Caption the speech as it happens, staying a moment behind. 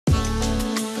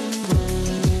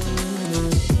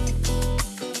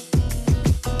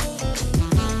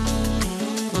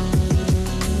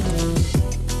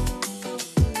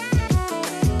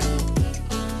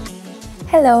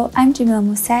Hello, I'm Jamila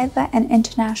Musayeva, an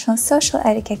international social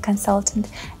etiquette consultant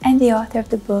and the author of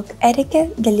the book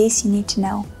Etiquette: The Least You Need to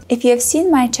Know. If you have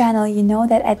seen my channel, you know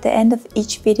that at the end of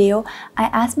each video, I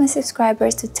ask my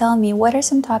subscribers to tell me what are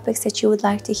some topics that you would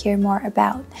like to hear more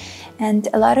about. And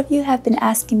a lot of you have been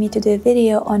asking me to do a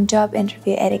video on job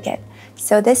interview etiquette.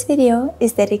 So this video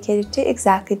is dedicated to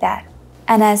exactly that.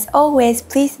 And as always,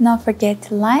 please do not forget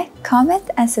to like, comment,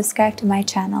 and subscribe to my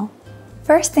channel.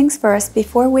 First things first,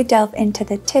 before we delve into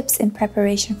the tips in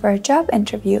preparation for a job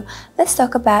interview, let's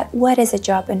talk about what is a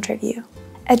job interview.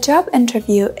 A job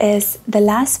interview is the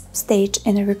last stage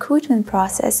in a recruitment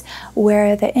process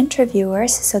where the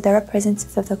interviewers, so the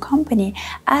representatives of the company,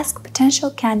 ask potential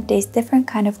candidates different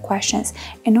kind of questions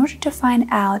in order to find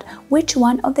out which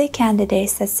one of the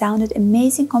candidates that sounded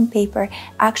amazing on paper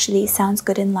actually sounds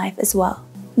good in life as well.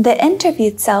 The interview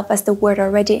itself, as the word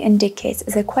already indicates,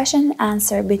 is a question and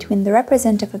answer between the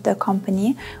representative of the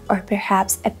company, or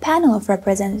perhaps a panel of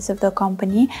representatives of the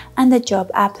company, and the job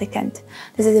applicant.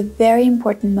 This is a very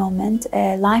important moment,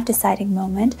 a life-deciding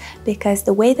moment, because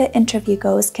the way the interview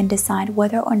goes can decide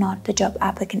whether or not the job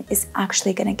applicant is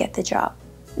actually going to get the job.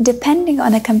 Depending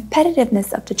on the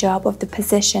competitiveness of the job, of the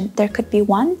position, there could be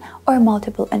one or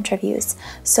multiple interviews.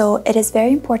 So it is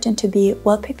very important to be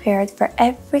well prepared for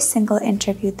every single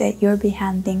interview that you'll be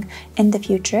handling in the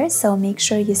future. So make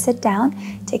sure you sit down,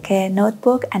 take a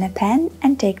notebook and a pen,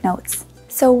 and take notes.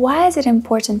 So why is it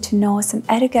important to know some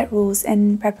etiquette rules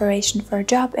in preparation for a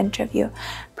job interview?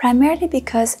 Primarily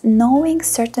because knowing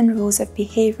certain rules of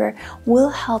behavior will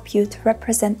help you to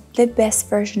represent the best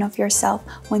version of yourself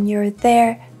when you're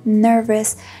there,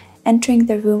 nervous, entering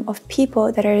the room of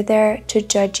people that are there to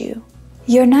judge you.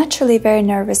 You're naturally very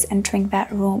nervous entering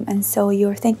that room, and so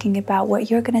you're thinking about what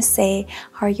you're going to say,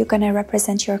 how you're going to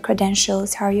represent your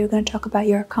credentials, how you're going to talk about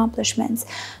your accomplishments.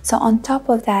 So on top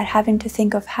of that, having to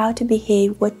think of how to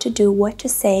behave, what to do, what to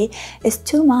say is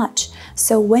too much.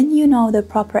 So when you know the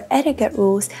proper etiquette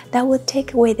rules, that will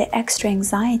take away the extra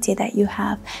anxiety that you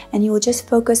have, and you will just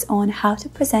focus on how to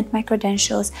present my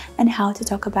credentials and how to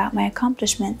talk about my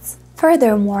accomplishments.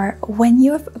 Furthermore, when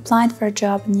you have applied for a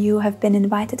job and you have been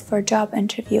invited for a job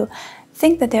interview,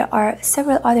 think that there are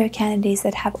several other candidates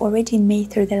that have already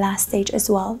made through the last stage as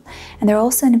well, and they're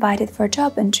also invited for a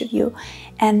job interview,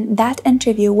 and that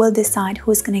interview will decide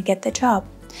who's going to get the job.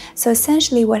 So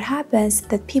essentially what happens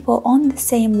that people on the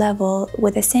same level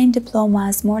with the same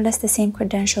diplomas, more or less the same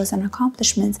credentials and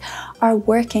accomplishments, are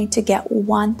working to get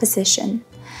one position.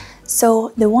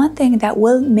 So the one thing that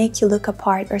will make you look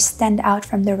apart or stand out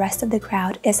from the rest of the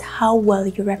crowd is how well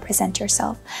you represent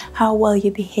yourself, how well you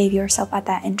behave yourself at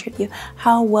that interview,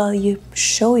 how well you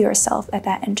show yourself at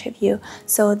that interview.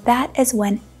 So that is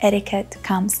when etiquette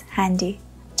comes handy.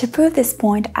 To prove this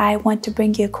point, I want to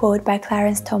bring you a quote by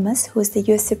Clarence Thomas, who is the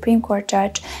US Supreme Court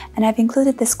judge, and I've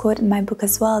included this quote in my book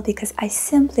as well because I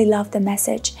simply love the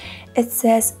message. It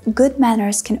says, "Good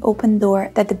manners can open doors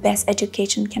that the best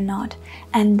education cannot."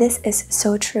 And this is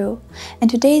so true. In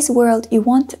today's world, you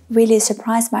won't really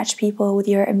surprise much people with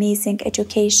your amazing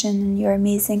education and your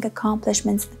amazing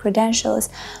accomplishments and credentials.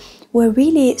 What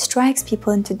really strikes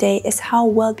people in today is how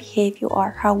well behaved you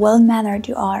are, how well mannered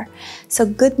you are. So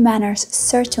good manners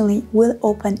certainly will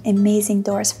open amazing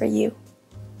doors for you.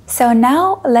 So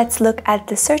now let's look at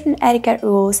the certain etiquette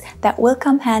rules that will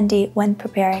come handy when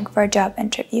preparing for a job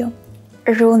interview.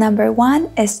 Rule number one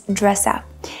is dress up.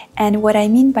 And what I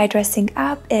mean by dressing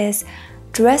up is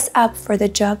dress up for the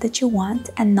job that you want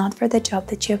and not for the job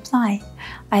that you apply.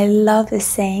 I love this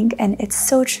saying, and it's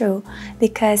so true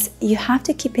because you have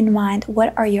to keep in mind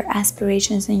what are your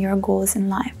aspirations and your goals in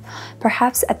life.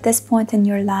 Perhaps at this point in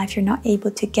your life, you're not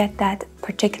able to get that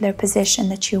particular position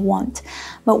that you want.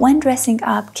 But when dressing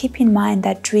up, keep in mind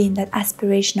that dream, that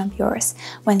aspiration of yours.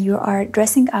 When you are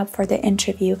dressing up for the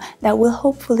interview, that will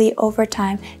hopefully over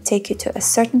time take you to a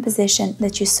certain position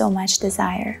that you so much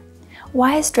desire.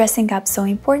 Why is dressing up so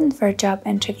important for a job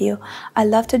interview? I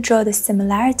love to draw the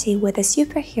similarity with a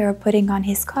superhero putting on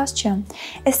his costume.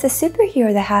 It's the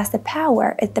superhero that has the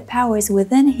power, the power is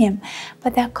within him,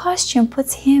 but that costume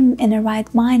puts him in a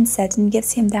right mindset and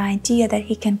gives him the idea that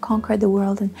he can conquer the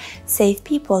world and save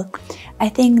people. I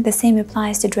think the same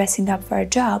applies to dressing up for a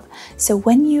job. So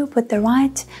when you put the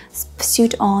right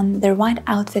suit on, the right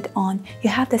outfit on, you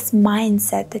have this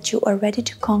mindset that you are ready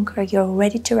to conquer, you're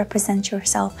ready to represent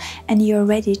yourself, and you're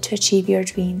ready to achieve your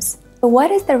dreams. So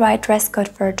what is the right dress code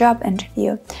for a job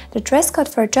interview? The dress code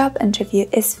for a job interview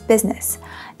is business.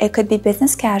 It could be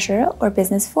business casual or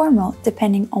business formal,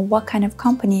 depending on what kind of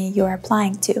company you're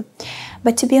applying to.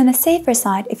 But to be on the safer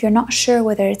side, if you're not sure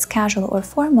whether it's casual or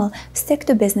formal, stick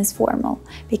to business formal,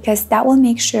 because that will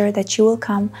make sure that you will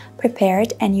come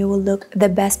prepared and you will look the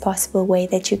best possible way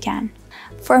that you can.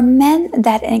 For men,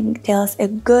 that entails a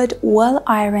good,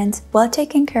 well-ironed,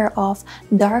 well-taken care of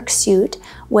dark suit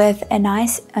with a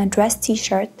nice dress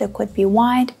t-shirt that could be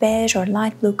white, beige, or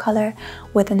light blue color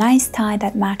with a nice tie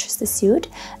that matches the suit,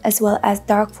 as well as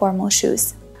dark formal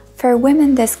shoes. For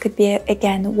women, this could be,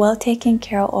 again, well-taken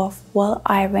care of,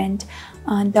 well-ironed,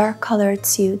 dark colored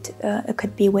suit. It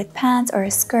could be with pants or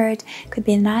a skirt. It could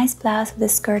be a nice blouse with a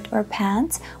skirt or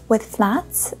pants with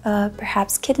flats,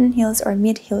 perhaps kitten heels or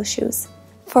mid-heel shoes.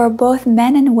 For both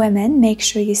men and women, make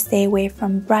sure you stay away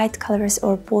from bright colors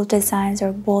or bold designs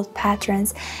or bold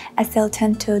patterns, as they'll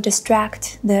tend to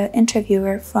distract the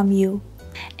interviewer from you.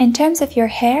 In terms of your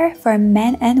hair, for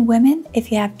men and women,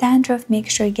 if you have dandruff, make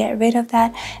sure you get rid of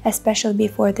that, especially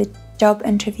before the job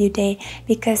interview day,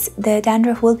 because the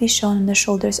dandruff will be shown on the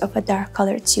shoulders of a dark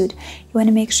colored suit. You want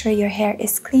to make sure your hair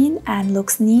is clean and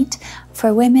looks neat.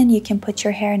 For women, you can put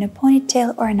your hair in a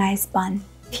ponytail or a nice bun.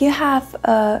 If you have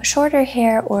shorter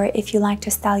hair, or if you like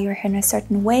to style your hair in a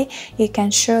certain way, you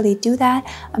can surely do that,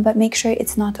 but make sure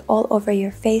it's not all over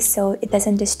your face so it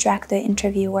doesn't distract the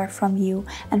interviewer from you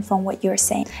and from what you're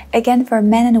saying. Again, for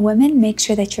men and women, make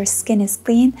sure that your skin is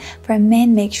clean. For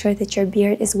men, make sure that your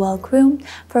beard is well groomed.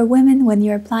 For women, when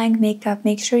you're applying makeup,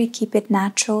 make sure you keep it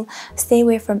natural. Stay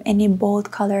away from any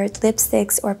bold colored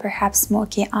lipsticks or perhaps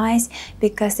smoky eyes,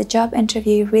 because the job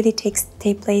interview really takes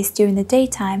place during the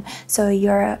daytime, so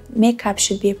your makeup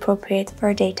should be appropriate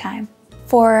for daytime.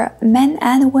 For men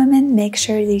and women, make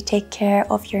sure you take care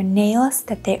of your nails,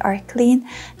 that they are clean,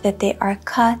 that they are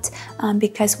cut,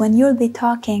 because when you'll be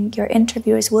talking, your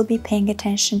interviewers will be paying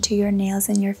attention to your nails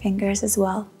and your fingers as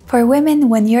well. For women,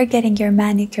 when you're getting your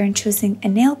manicure and choosing a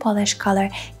nail polish color,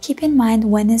 keep in mind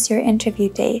when is your interview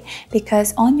day,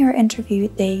 because on your interview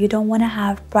day, you don't want to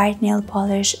have bright nail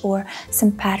polish or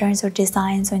some patterns or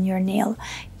designs on your nail.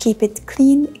 Keep it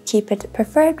clean, keep it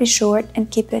preferably short,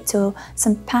 and keep it to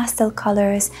some pastel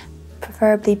colors,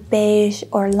 preferably beige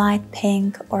or light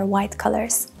pink or white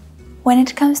colors. When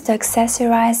it comes to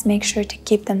accessorize, make sure to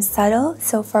keep them subtle.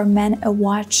 So for men, a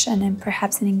watch and then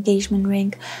perhaps an engagement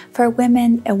ring. For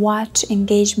women, a watch,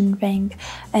 engagement ring,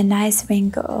 a nice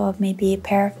ring, or maybe a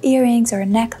pair of earrings or a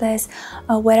necklace.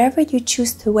 Whatever you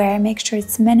choose to wear, make sure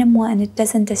it's minimal and it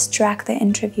doesn't distract the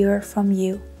interviewer from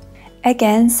you.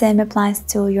 Again, same applies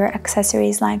to your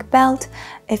accessories like belt.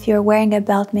 If you're wearing a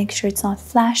belt, make sure it's not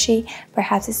flashy.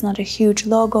 Perhaps it's not a huge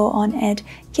logo on it.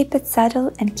 Keep it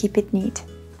subtle and keep it neat.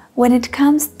 When it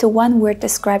comes to one word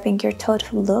describing your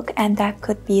total look, and that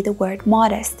could be the word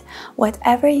modest.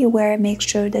 Whatever you wear, make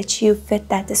sure that you fit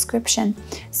that description.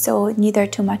 So neither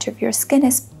too much of your skin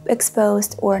is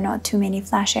exposed or not too many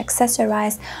flashy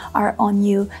accessories are on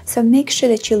you. So make sure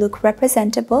that you look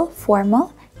representable,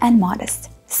 formal, and modest.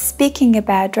 Speaking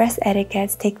about dress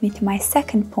etiquettes, take me to my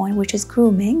second point, which is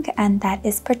grooming, and that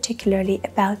is particularly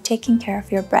about taking care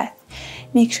of your breath.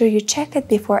 Make sure you check it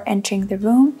before entering the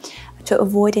room to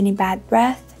avoid any bad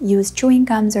breath. Use chewing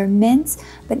gums or mints,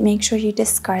 but make sure you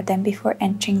discard them before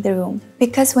entering the room.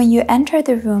 Because when you enter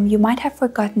the room, you might have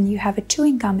forgotten you have a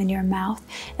chewing gum in your mouth,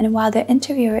 and while the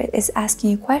interviewer is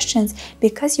asking you questions,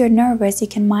 because you're nervous, you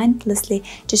can mindlessly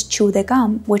just chew the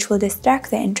gum, which will distract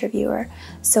the interviewer.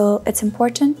 So it's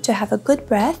important to have a good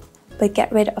breath, but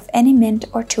get rid of any mint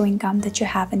or chewing gum that you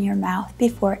have in your mouth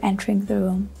before entering the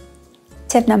room.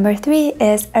 Tip number 3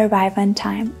 is arrive on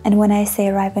time. And when I say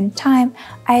arrive on time,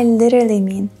 I literally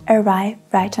mean arrive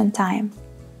right on time.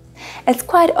 It's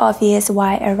quite obvious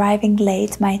why arriving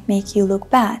late might make you look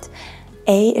bad.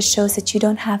 A, it shows that you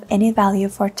don't have any value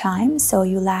for time, so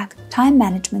you lack time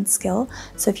management skill.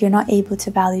 So if you're not able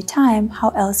to value time,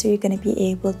 how else are you going to be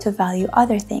able to value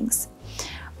other things?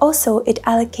 Also, it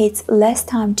allocates less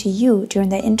time to you during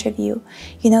the interview.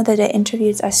 You know that the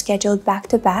interviews are scheduled back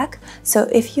to back, so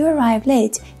if you arrive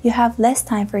late, you have less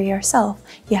time for yourself.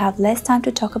 You have less time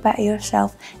to talk about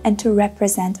yourself and to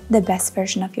represent the best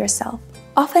version of yourself.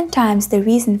 Oftentimes, the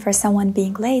reason for someone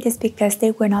being late is because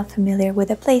they were not familiar with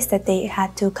the place that they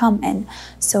had to come in.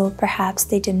 So perhaps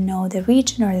they didn't know the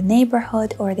region or the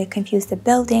neighborhood, or they confused the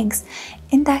buildings.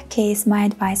 In that case, my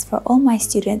advice for all my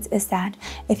students is that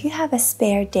if you have a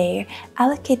spare day,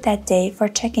 allocate that day for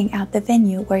checking out the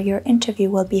venue where your interview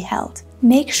will be held.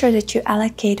 Make sure that you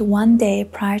allocate one day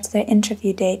prior to the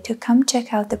interview date to come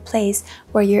check out the place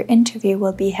where your interview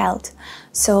will be held.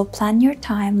 So plan your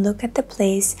time, look at the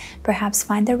place, perhaps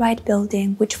find the right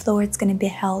building, which floor it's going to be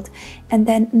held, and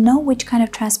then know which kind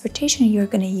of transportation you're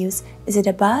going to use. Is it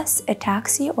a bus, a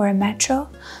taxi, or a metro?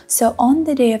 So on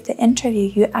the day of the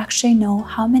interview, you actually know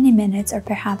how many minutes or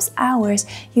perhaps hours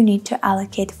you need to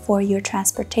allocate for your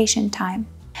transportation time.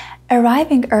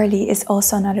 Arriving early is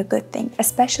also not a good thing,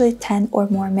 especially 10 or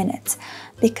more minutes,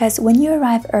 because when you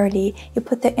arrive early, you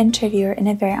put the interviewer in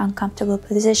a very uncomfortable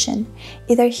position.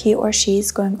 Either he or she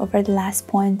is going over the last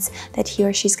points that he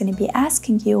or she is going to be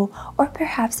asking you, or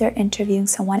perhaps they're interviewing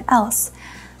someone else.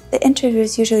 The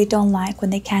interviewers usually don't like when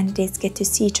the candidates get to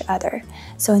see each other.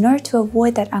 So in order to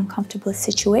avoid that uncomfortable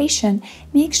situation,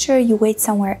 make sure you wait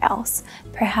somewhere else.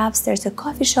 Perhaps there's a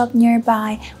coffee shop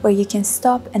nearby where you can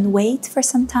stop and wait for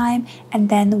some time, and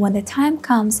then when the time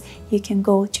comes, you can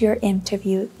go to your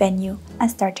interview venue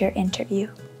and start your interview.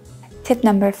 Tip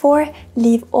number 4,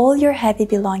 leave all your heavy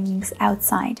belongings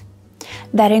outside.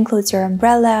 That includes your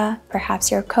umbrella,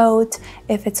 perhaps your coat,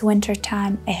 if it's winter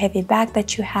time, a heavy bag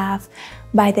that you have.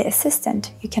 By the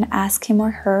assistant, you can ask him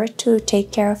or her to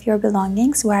take care of your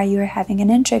belongings while you're having an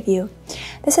interview.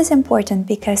 This is important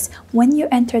because when you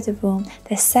enter the room,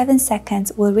 the 7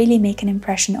 seconds will really make an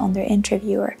impression on the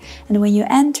interviewer. And when you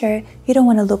enter, you don't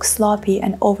want to look sloppy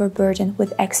and overburdened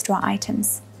with extra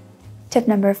items. Tip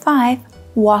number 5,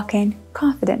 walk in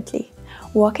confidently.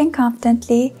 Walk in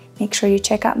confidently. Make sure you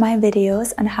check out my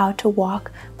videos on how to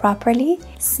walk properly,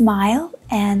 smile,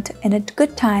 and in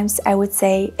good times, I would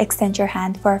say extend your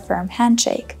hand for a firm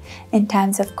handshake. In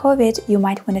times of COVID, you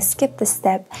might want to skip the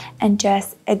step and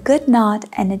just a good nod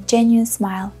and a genuine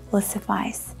smile will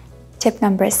suffice. Tip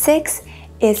number 6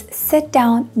 is sit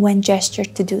down when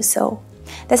gestured to do so.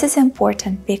 This is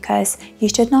important because you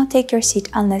should not take your seat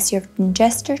unless you've been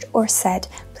gestured or said,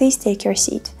 please take your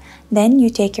seat. Then you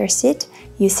take your seat,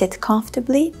 you sit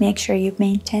comfortably, make sure you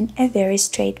maintain a very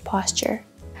straight posture.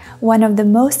 One of the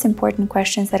most important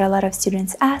questions that a lot of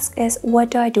students ask is,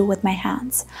 what do I do with my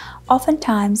hands?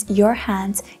 Oftentimes, your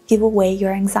hands give away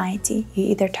your anxiety. You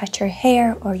either touch your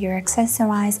hair or you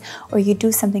accessorize or you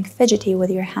do something fidgety with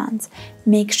your hands.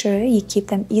 Make sure you keep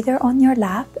them either on your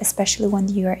lap, especially when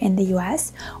you're in the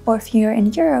US, or if you're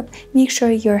in Europe, make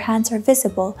sure your hands are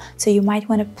visible. So you might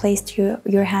want to place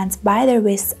your hands by the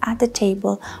wrists at the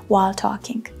table while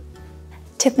talking.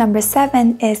 Tip number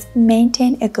 7 is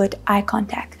maintain a good eye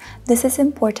contact. This is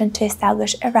important to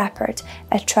establish a rapport,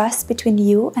 a trust between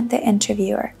you and the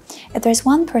interviewer. If there's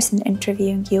one person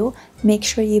interviewing you, make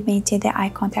sure you maintain the eye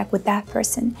contact with that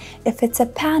person. If it's a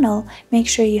panel, make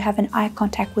sure you have an eye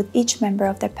contact with each member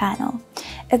of the panel.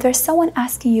 If there's someone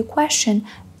asking you a question,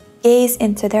 gaze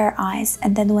into their eyes,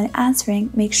 and then when answering,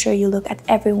 make sure you look at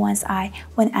everyone's eye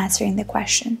when answering the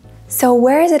question. So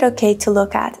where is it okay to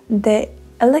look at? The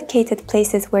allocated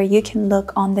places where you can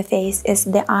look on the face is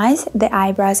the eyes, the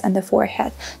eyebrows, and the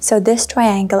forehead. So this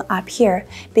triangle up here,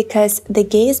 because the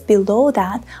gaze below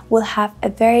that will have a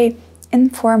very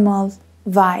informal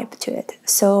vibe to it.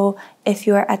 So if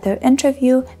you are at the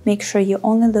interview, make sure you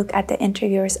only look at the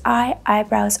interviewer's eye,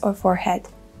 eyebrows, or forehead.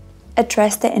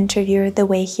 Address the interviewer the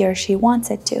way he or she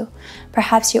wants it to.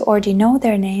 Perhaps you already know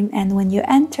their name, and when you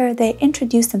enter, they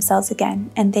introduce themselves again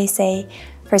and they say,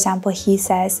 for example, he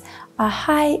says,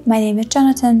 hi, my name is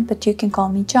Jonathan, but you can call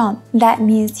me John. That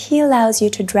means he allows you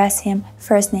to address him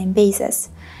first name basis.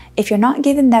 If you're not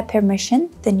given that permission,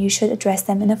 then you should address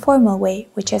them in a formal way,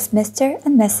 which is Mr.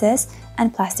 and Mrs.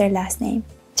 and plus their last name.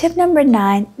 Tip number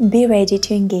 9, be ready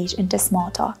to engage into small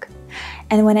talk.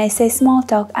 And when I say small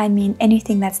talk, I mean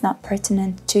anything that's not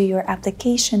pertinent to your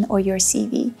application or your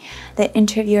CV. The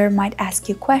interviewer might ask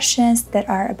you questions that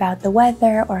are about the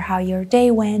weather or how your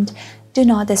day went. Do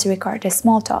not disregard the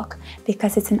small talk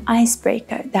because it's an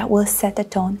icebreaker that will set the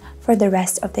tone for the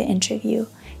rest of the interview.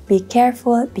 Be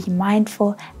careful, be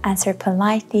mindful, answer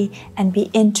politely, and be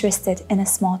interested in a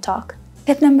small talk.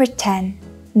 Tip number 10,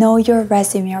 know your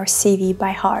resume or CV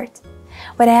by heart.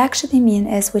 What I actually mean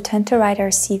is we tend to write our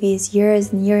CVs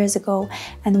years and years ago,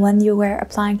 and when you were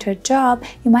applying to a job,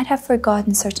 you might have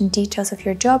forgotten certain details of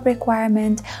your job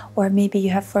requirement, or maybe you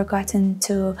have forgotten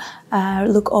to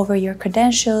look over your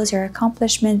credentials, your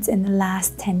accomplishments in the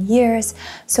last 10 years.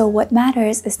 So what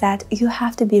matters is that you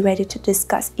have to be ready to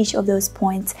discuss each of those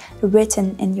points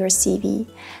written in your CV.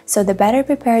 So the better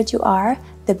prepared you are,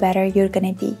 the better you're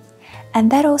gonna be. And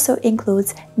that also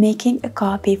includes making a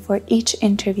copy for each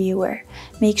interviewer.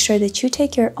 Make sure that you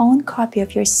take your own copy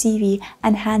of your CV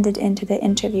and hand it in to the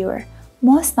interviewer.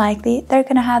 Most likely, they're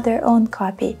gonna have their own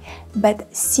copy,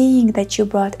 but seeing that you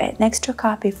brought an extra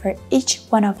copy for each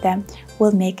one of them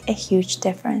will make a huge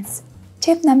difference.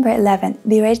 Tip number 11,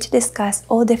 be ready to discuss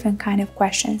all different kinds of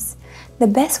questions. The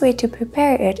best way to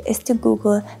prepare it is to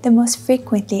Google the most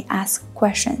frequently asked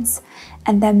questions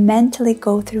and then mentally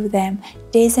go through them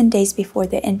days and days before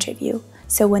the interview.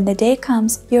 So when the day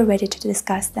comes, you're ready to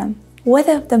discuss them. One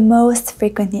of the most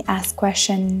frequently asked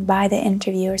questions by the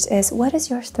interviewers is, what is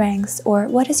your strengths or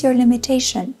what is your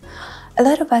limitation? A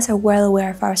lot of us are well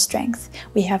aware of our strengths.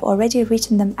 We have already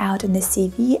written them out in the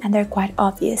CV and they're quite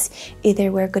obvious.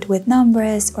 Either we're good with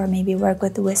numbers, or maybe we're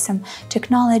good with some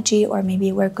technology, or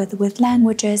maybe we're good with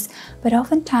languages. But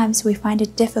oftentimes we find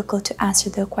it difficult to answer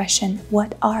the question,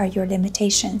 what are your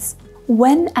limitations?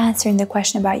 When answering the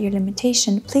question about your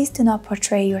limitation, please do not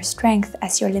portray your strength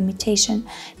as your limitation,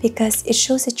 because it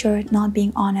shows that you're not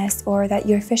being honest or that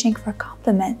you're fishing for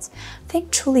compliments.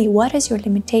 Think truly, what is your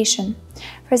limitation?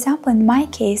 For example, in my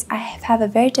case, I have a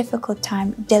very difficult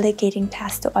time delegating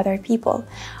tasks to other people.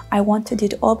 I want to do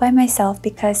it all by myself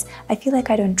because I feel like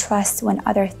I don't trust when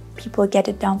other people get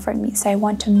it done for me. So I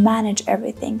want to manage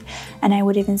everything, and I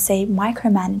would even say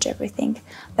micromanage everything.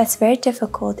 That's very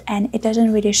difficult, and it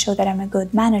doesn't really show that I'm a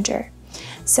good manager.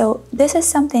 So this is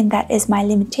something that is my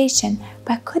limitation,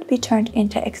 but could be turned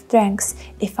into strengths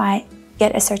if I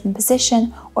get a certain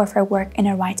position or if I work in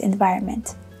a right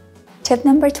environment. Tip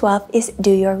number 12 is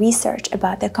do your research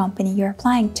about the company you're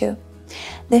applying to.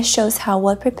 This shows how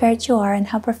well prepared you are and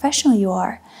how professional you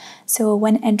are. So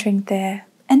when entering the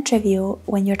interview,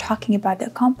 when you're talking about the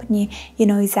company, you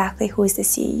know exactly who is the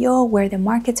CEO, where the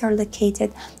markets are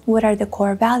located, what are the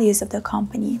core values of the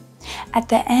company. At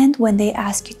the end, when they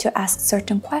ask you to ask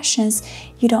certain questions,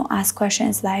 you don't ask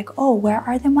questions like, oh, where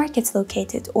are the markets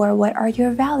located, or what are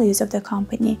your values of the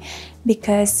company,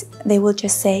 because they will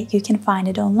just say you can find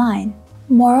it online.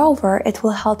 Moreover, it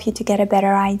will help you to get a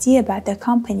better idea about the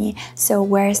company. So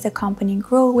where is the company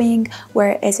growing?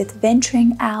 Where is it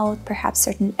venturing out? Perhaps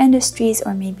certain industries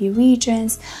or maybe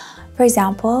regions. For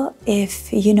example,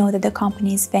 if you know that the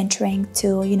company is venturing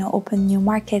to, open new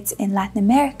markets in Latin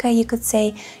America, you could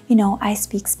say, I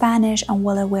speak Spanish, I'm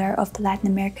well aware of the Latin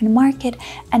American market,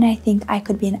 and I think I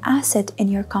could be an asset in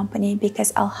your company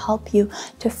because I'll help you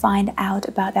to find out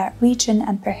about that region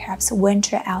and perhaps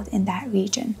venture out in that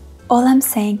region. All I'm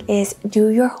saying is do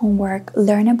your homework,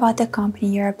 learn about the company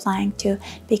you're applying to,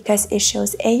 because it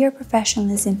shows A, your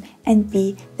professionalism, and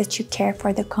B, that you care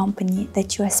for the company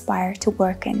that you aspire to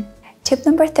work in. Tip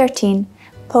number 13,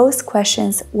 pose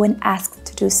questions when asked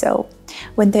to do so.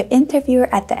 When the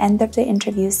interviewer at the end of the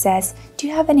interview says, do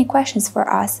you have any questions for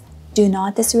us? Do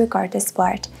not disregard this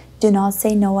part. Do not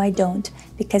say no, I don't,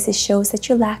 because it shows that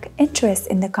you lack interest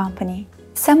in the company.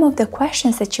 Some of the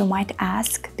questions that you might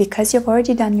ask, because you've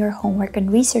already done your homework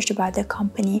and research about the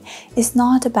company, is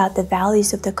not about the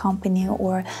values of the company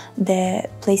or the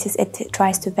places it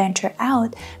tries to venture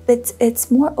out, but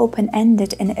it's more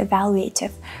open-ended and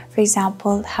evaluative. For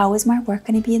example, how is my work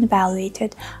going to be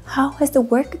evaluated? How has the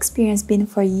work experience been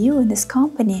for you in this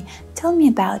company? Tell me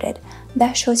about it.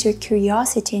 That shows your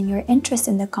curiosity and your interest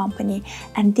in the company,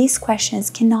 and these questions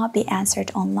cannot be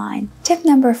answered online. Tip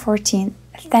number 14.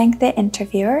 Thank the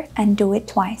interviewer and do it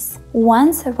twice.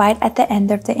 Once right at the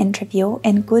end of the interview.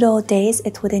 In good old days,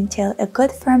 it would entail a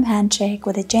good firm handshake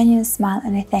with a genuine smile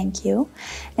and a thank you.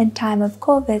 In time of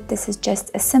COVID, this is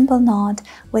just a simple nod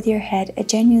with your head, a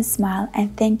genuine smile,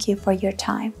 and thank you for your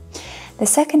time. The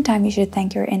second time you should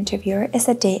thank your interviewer is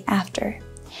the day after.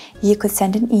 You could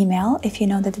send an email if you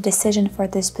know that the decision for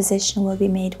this position will be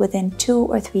made within 2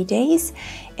 or 3 days.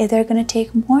 If they're going to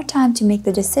take more time to make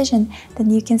the decision, then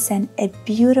you can send a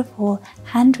beautiful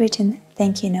handwritten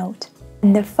thank you note.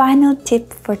 And the final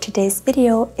tip for today's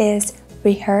video is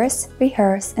rehearse,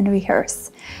 rehearse, and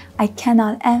rehearse. I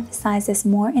cannot emphasize this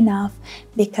more enough,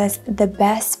 because the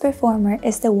best performer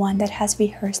is the one that has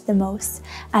rehearsed the most,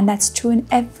 and that's true in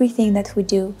everything that we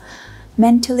do.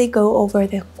 Mentally go over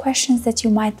the questions that you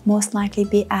might most likely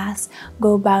be asked.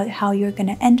 Go about how you're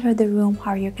going to enter the room,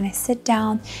 how you're going to sit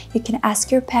down. You can ask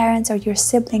your parents or your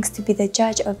siblings to be the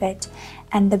judge of it.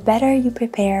 And the better you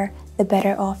prepare, the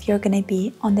better off you're going to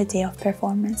be on the day of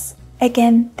performance.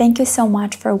 Again, thank you so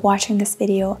much for watching this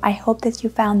video. I hope that you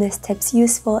found these tips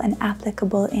useful and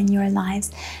applicable in your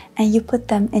lives, and you put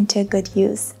them into good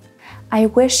use. I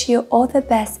wish you all the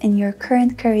best in your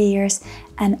current careers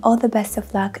and all the best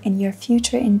of luck in your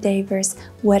future endeavors,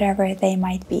 whatever they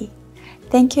might be.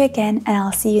 Thank you again, and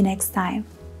I'll see you next time.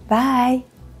 Bye!